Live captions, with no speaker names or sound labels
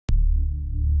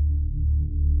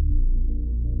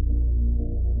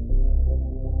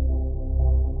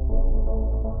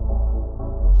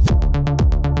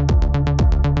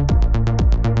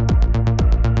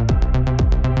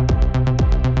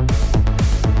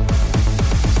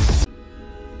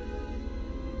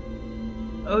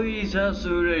Ahoj,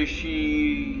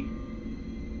 zásudejší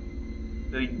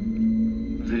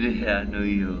videa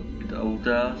novýho. Je to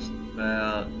outlast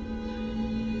a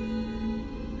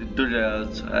to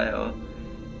DLC, jo.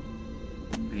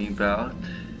 Výbrat.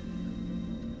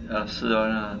 Já se dal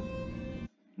na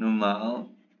normál.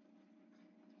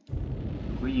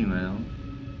 Uvidíme, no.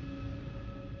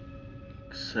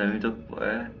 Jak se mi to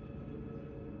poje.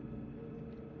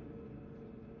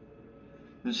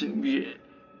 Myslím, že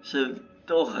se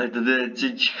tohle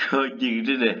DLCčko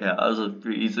nikdy nehrál za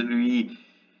první, se druhý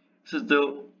se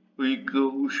to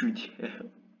vyzkoušel.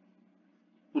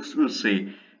 Usnu si.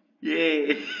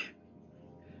 Jej.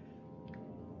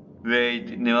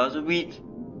 Wait, nemá to být?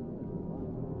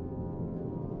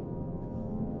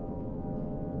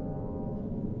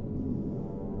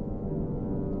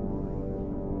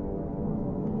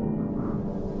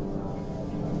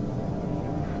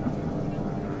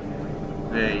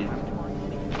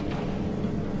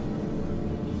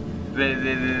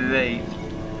 Wait.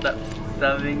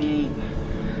 Tam není.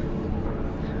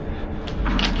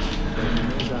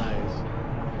 Those eyes.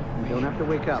 You don't have to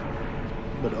wake up,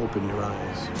 but open your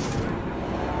eyes.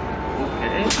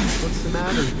 Okay. What's the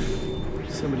matter?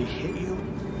 Somebody hit you?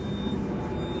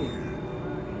 Here.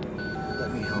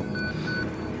 Let me help.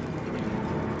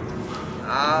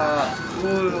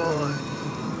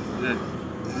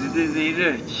 They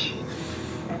rich.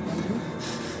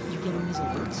 You getting these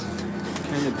alerts?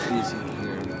 Kind of busy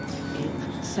here.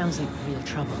 It sounds like real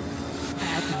trouble.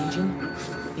 At the engine,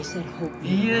 they said hope.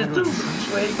 Yeah, the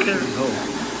Waker. Hope.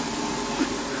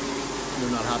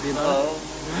 You're not happy about it?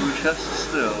 We have to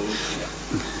still.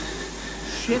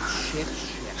 Shit.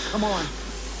 Come on.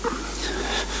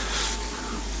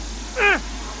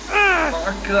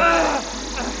 Fuck that.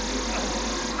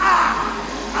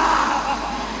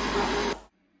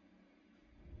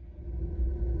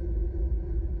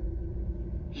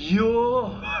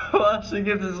 Jo,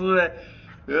 vlastně to zlé.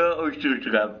 Jo, už to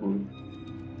chápu.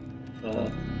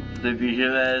 Zde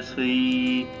píšeme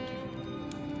svý...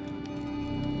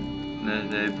 Ne,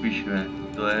 nepíšeme.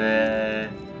 To je...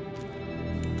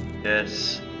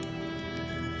 Yes.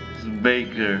 Z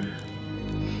Baker.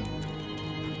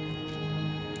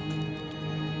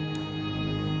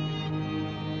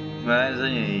 Máme za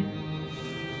něj.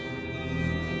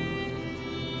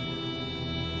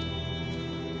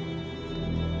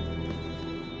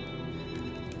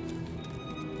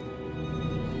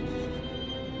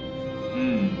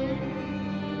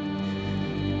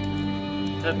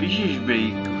 Napíšeš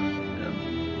Baker.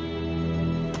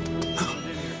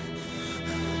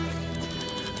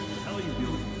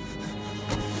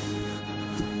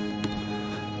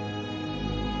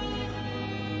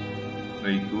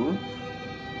 Baker?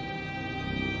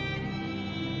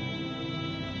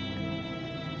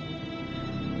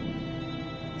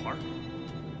 Park.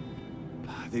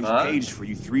 They've paged for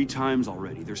you 3 times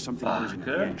already. There's something urgent at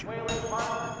the engine.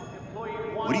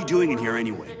 What are you doing in here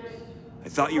anyway? I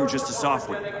thought you were just a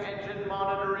software guy. Engine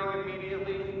monitoring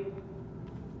immediately.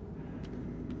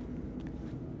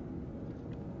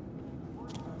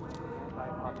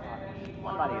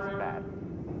 One body isn't bad.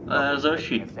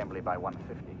 Zoshi. Assembly by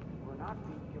 150. We're not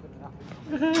being given enough.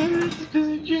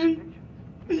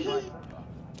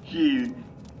 Gee.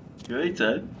 Great,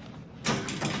 Ted.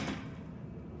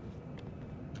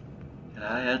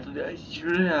 Já to dělají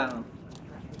čurá.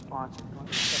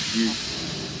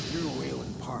 You're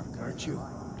Wayland Park, aren't you?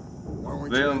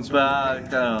 Wayland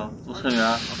Park, ano, to jsem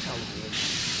já.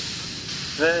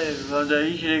 Hej, vám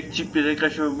dají, že čipy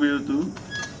nekašou minutu?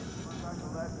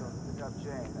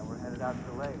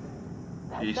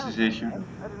 Jesus issue.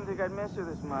 I didn't think I'd miss her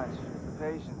this much. The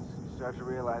patients start to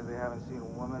realize they haven't seen a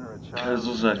woman or a child.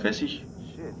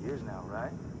 Shit, years now,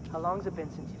 right? How long's it been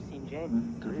since you've seen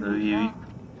Jane?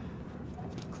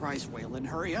 Christ, Wayland,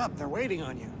 hurry up. They're waiting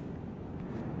on you.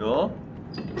 Jo?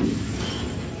 They're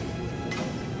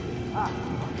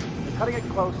cutting it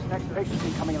close. Next patient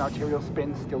incoming in arterial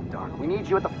spin, still dark. We need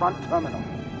you at the front terminal.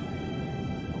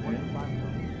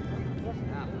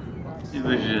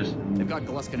 They've got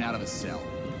Gluskin out of his cell.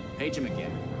 Page him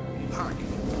again. Park.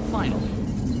 Finally.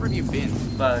 Where have you been?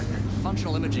 Park.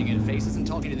 Functional imaging interface isn't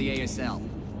talking to the ASL.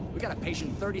 We got a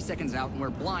patient 30 seconds out and we're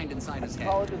blind inside his head.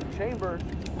 Call into the chamber.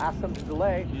 Ask them to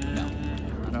delay. No.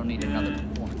 I don't need another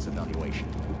performance evaluation.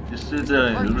 Jestli to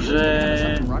je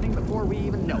dobře. Running before we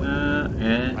even know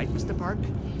it. Right, Mr. Park?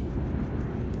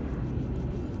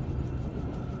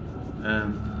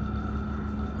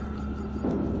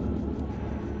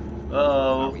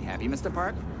 Uh-oh. Are we happy, Mr.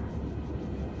 Park?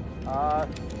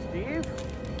 Steve?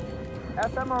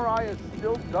 fMRI is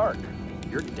still dark.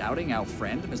 You're doubting our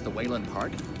friend, Mr. Wayland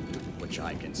Park? What which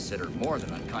I consider more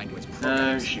than unkind to its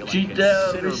programs, feel like Cheetah,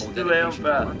 considerable Mr. dedication to the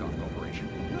Whale. Markov Corporation.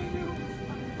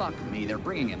 Fuck me, they're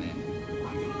bringing him in.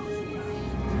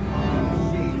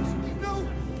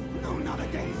 No, not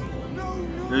again. No.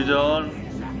 Who's on?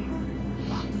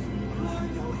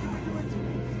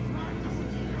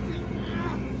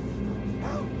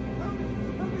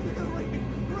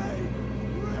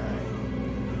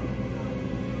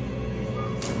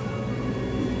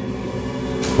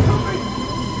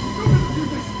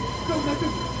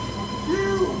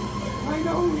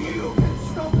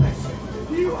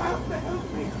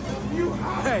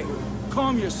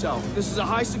 Calm yourself. This is a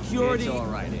high security. It's all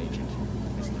right, Agent.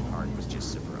 Mr. Park was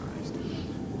just surprised.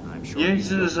 I'm sure Yes, he's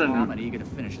still citizen. calm and eager to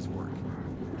finish his work.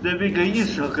 这边可以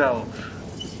手铐，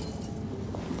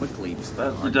 Quickly, Mr. 把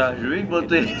Park. 护照水不 It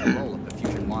对， means the lull of the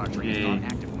fusion monitoring is not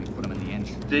active when we put him in the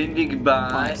engine. 真的白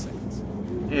 5 seconds.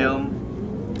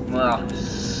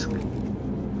 mask.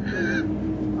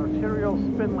 Arterial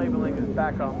spin labeling is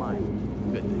back online.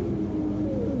 Good thing.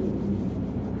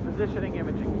 Positioning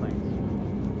imaging plates.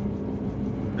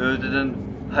 Den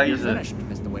You're heiser, finished,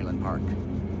 Mr. Wayland Park. You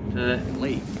den can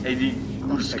leave. Eddie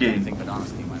Don't expect Kuskin. anything but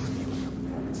honesty in my review of your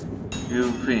performance.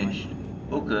 You finished.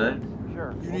 Okay.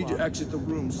 Sure. You need to exit the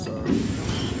room, sir.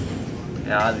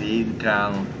 Ja, die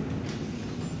kan.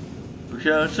 我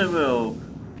想什么？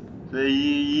这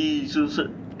一出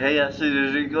是，哎呀，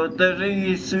是这个，但是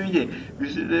一出也不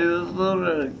是那个说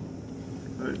了。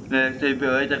那代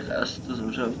表还在开始什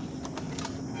么时候？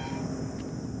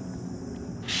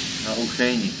啊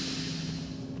，OK 你。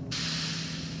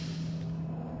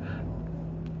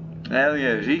Nou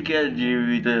ja, zie ik het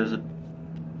jullie dus.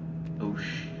 Oh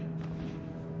shit.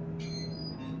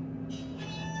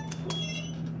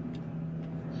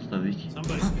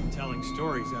 Somebody's been telling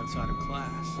stories outside of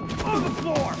class. On the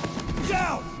floor!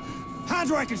 Down!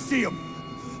 Hands where I can see him!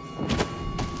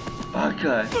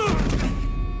 Okay.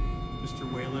 Mr.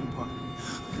 Wayland Park.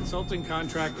 Consulting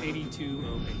contract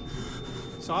 8208.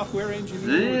 Software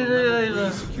engineer with a level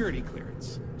 3 security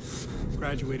clearance.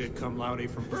 Graduated cum laude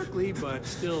from Berkeley, but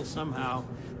still somehow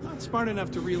not smart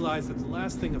enough to realize that the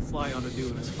last thing a fly ought to do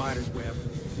in a spider's web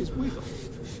is wiggle.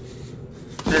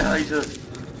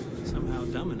 Somehow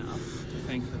dumb enough to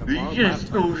think that a borrowed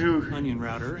laptop, onion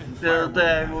router, and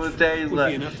firewall would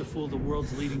be enough to fool the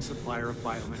world's leading supplier of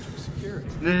biometric security.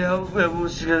 Stupid,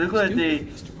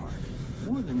 Mr. Park.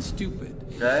 More than stupid.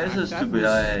 That is stupid.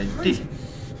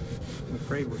 I'm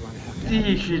afraid we're going to have to Mr.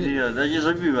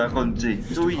 Park,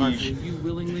 will you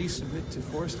willingly submit to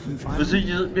forced confinement?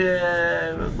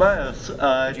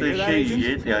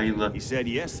 He said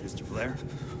yes, Mr. Blair.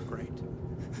 Great.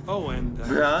 Oh, and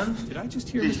Brian? did I just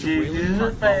hear Mr. Wayland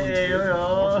Park volunteer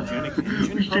for photogenic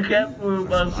engine program?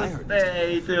 That's what I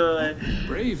heard.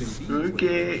 Brave indeed.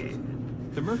 Okay.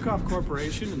 The Murkoff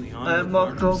Corporation and the Honor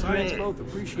Murkoff, of Science both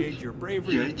appreciate your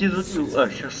bravery.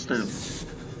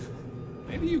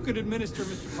 Maybe you could administer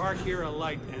Mr. Park here a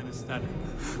light anesthetic.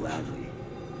 Gladly.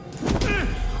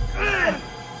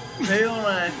 Hey,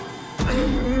 alright.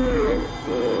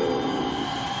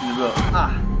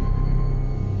 Ah.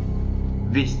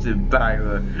 Mr.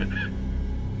 Byron.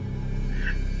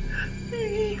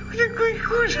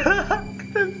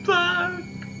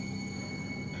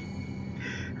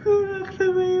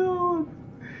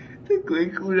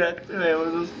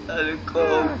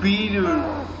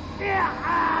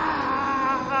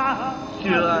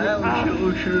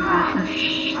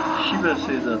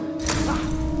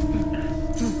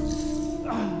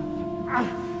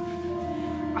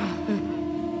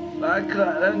 I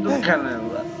can't do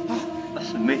camera.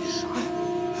 That's a miss.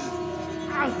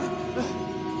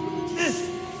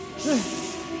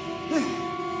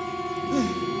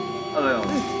 Allez,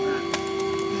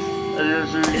 allez,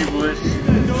 celui qui bosse.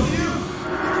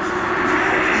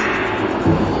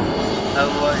 Ah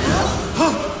ouais.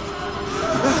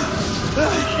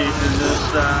 J'ai de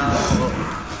ça.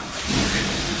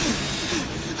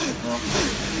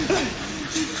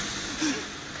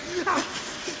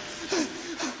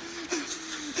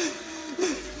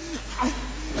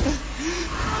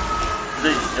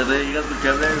 They got the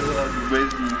camera on the way.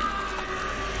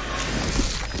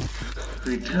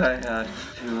 We try hard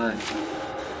too much.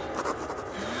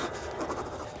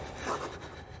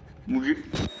 Mujik.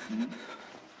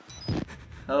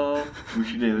 Hello,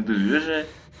 musi nie wiem, to zwierzę.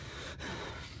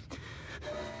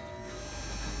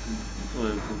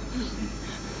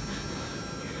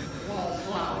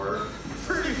 Wallflower,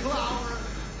 pretty flower,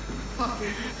 puppy.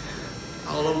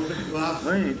 I'll open you up.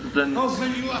 No i tutaj...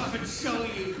 Open you up and show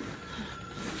you.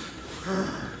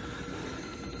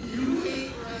 You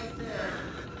eat right there.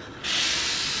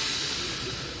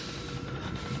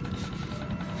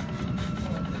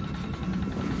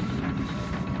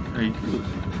 veículos.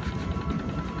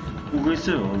 Google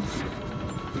isso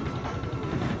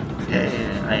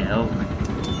I help.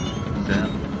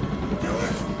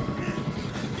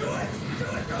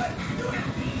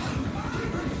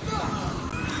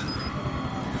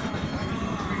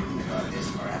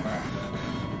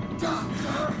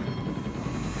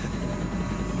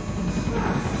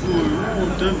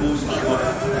 Tem muito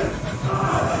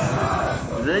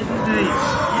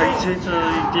Patients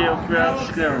are the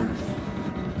ground ground.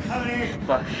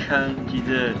 Bastante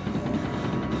de.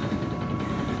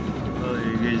 Olha,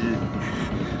 igreja.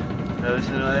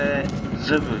 Isso não é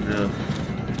zebra.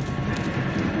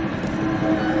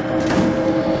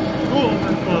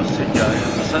 Mas posso já é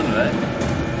passando, é?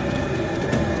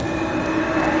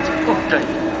 Ok.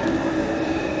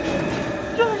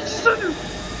 Já sério.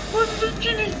 What's the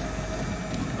genie?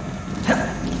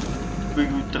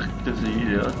 Pergunta que tá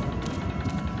aí, ó.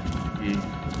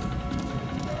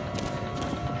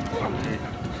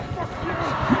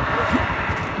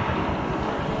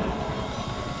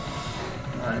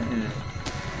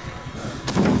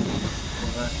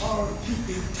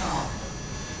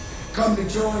 Come to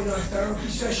join our therapy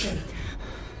session.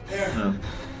 Here,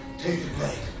 take the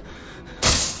blade.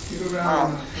 Get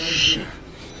around.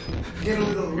 Get a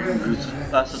little rhythm.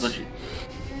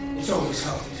 It's always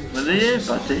healthy to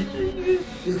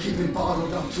you keep it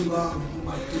bottled up too long, and you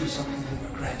might do something you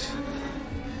regret.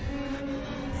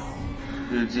 No.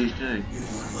 You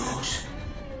won't lose.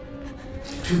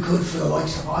 Too good for the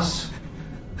likes of us.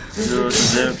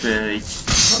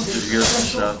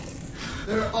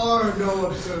 There are no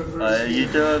observers.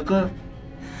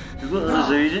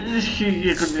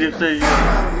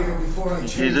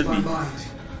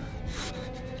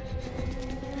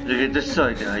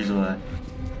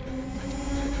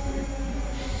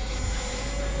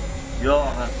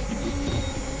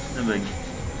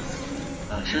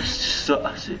 Just so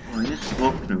I said, well, you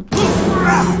spoke through.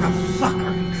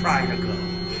 Fucker, try to go.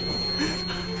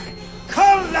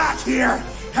 Come back here!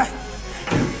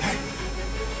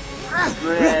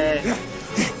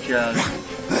 Just,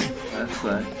 that's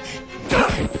fine.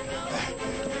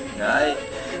 Right.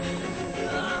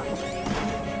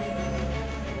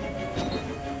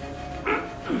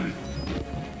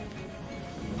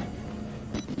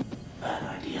 Bad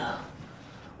idea.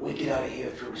 We get out of here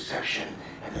through reception,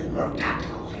 and then Merc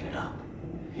Tactical will clean it up.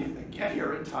 If they get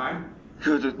here in time.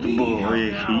 Good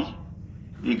boy, he.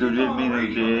 You could let me know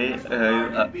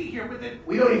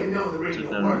we don't even know the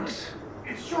radio works.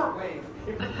 It's shortwave.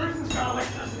 If the prison's got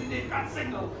electricity, they've got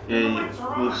signal.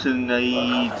 We'll soon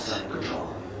need.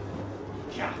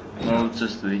 Yeah. No,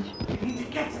 just wait. We need to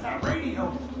get to that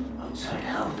radio. Outside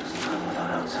help doesn't come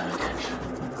without outside attention.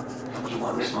 You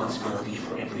want responsibility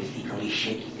for every legally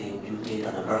shaky thing you did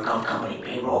on the Mercount Company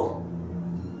payroll?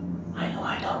 I know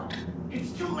I don't.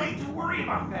 It's too late to worry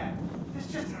about that. This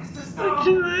just has to stop.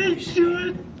 Too late to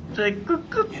it.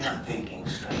 You're not thinking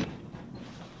straight.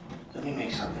 Let me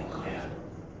make something clear.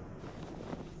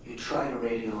 You try to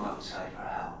radio outside for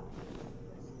help.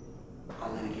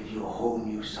 I'm gonna give you a whole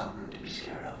new something to be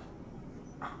scared of.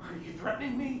 Are you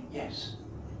threatening me? Yes.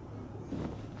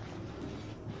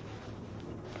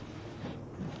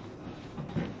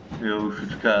 Eu fui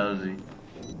de casa.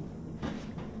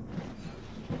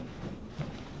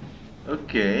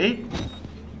 Ok.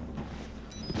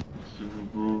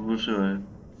 Vou chorar.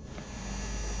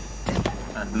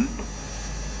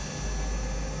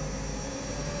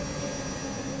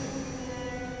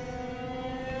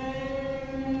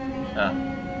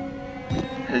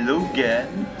 Hello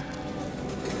again.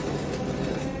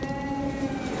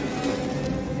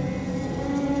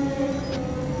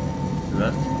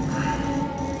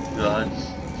 God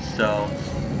cells.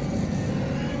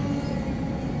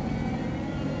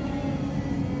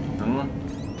 Vamos lá.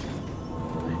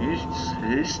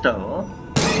 Está, ó.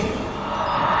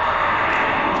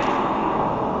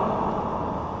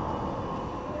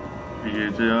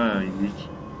 Jeito aí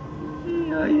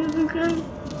do cara.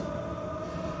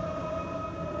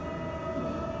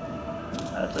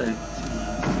 Tá aí.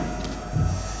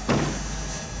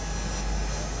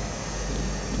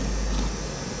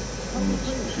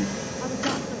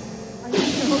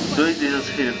 Dois deles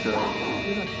que ele ficou.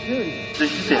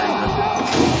 Deixa eu ter ainda.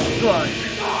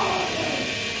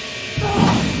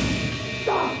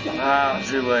 Ah,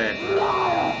 se vai.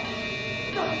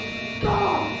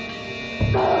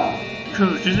 Que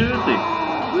divertido.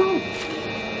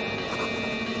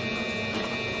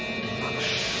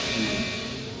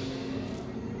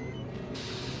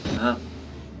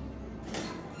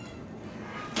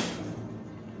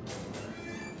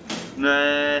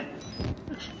 Né?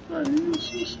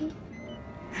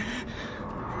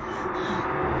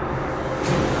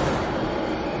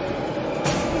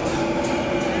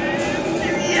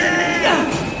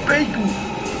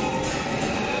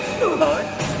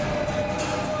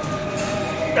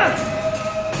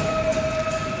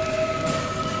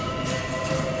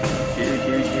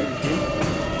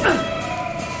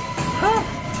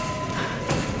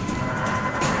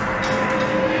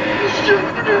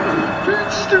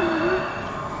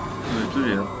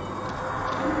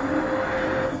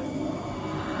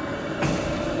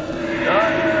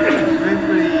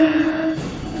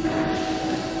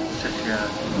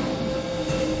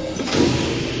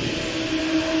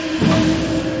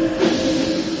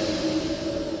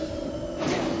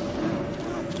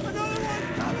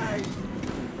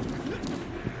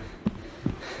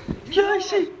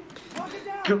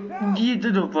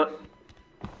 Gitu dong pak.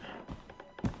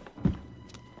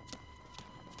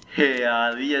 Hei,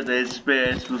 ali ada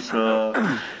SPS pessoal.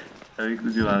 Tapi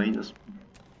ku di minus.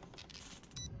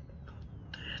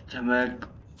 Tambah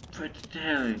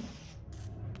petel.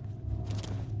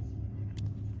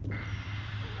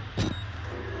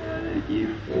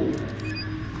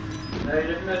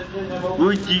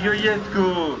 Vou diga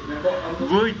Jesko.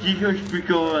 Vou diga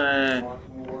explicou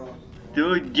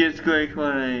do Jesko é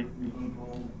qual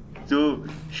do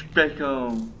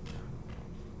explicam.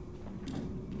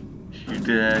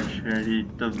 Actually,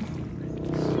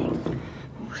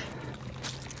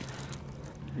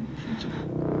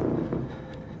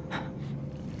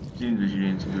 Sim,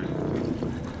 gente.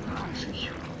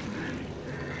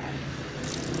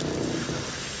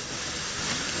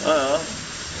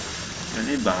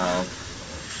 Ini bang.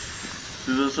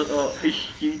 Sudah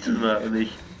itu bang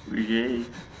nih. Oke.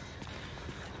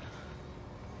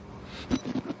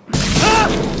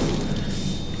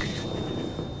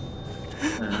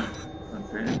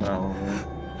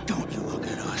 Don't you look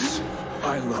at us.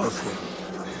 I love him.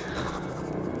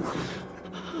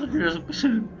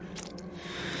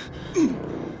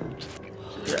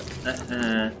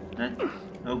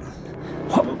 Nope.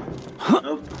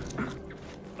 Nope.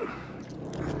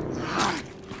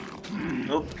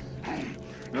 Nope.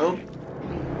 Nope.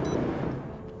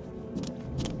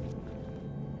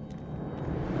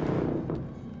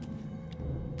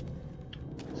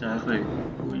 Захуй,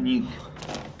 уник.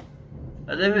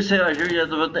 А дай вы сразу я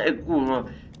тут такую.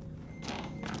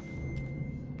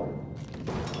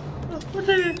 Вот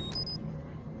это.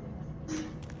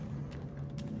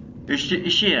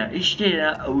 Ještě,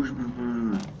 a už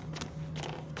budu.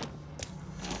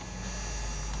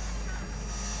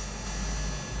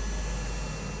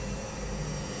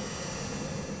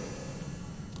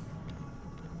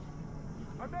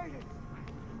 I made it.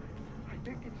 I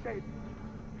think it's safe.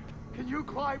 Can you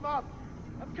climb up?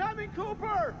 I'm coming,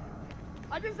 Cooper.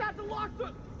 I just have to lock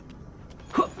the...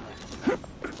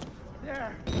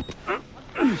 There. I'm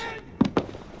coming.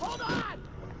 Hold on.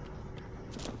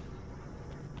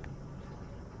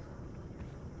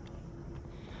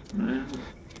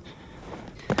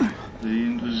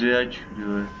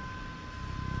 Entusiástico,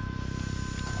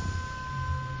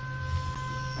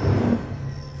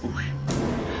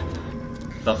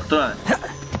 Doctor.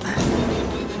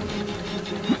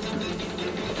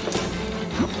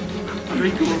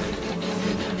 Muito bom.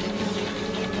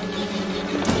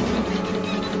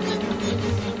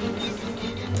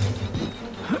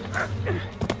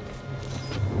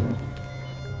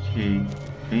 Sim,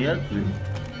 tem azul.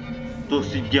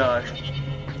 Doce de aço.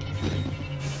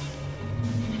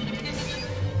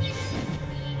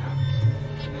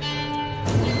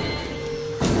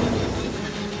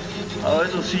 Ah,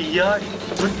 doce de aço.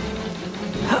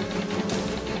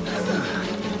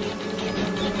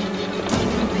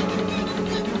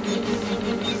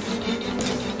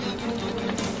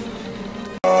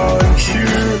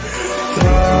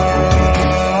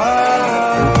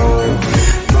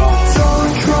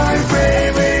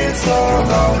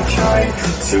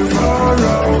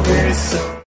 Tomorrow is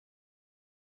so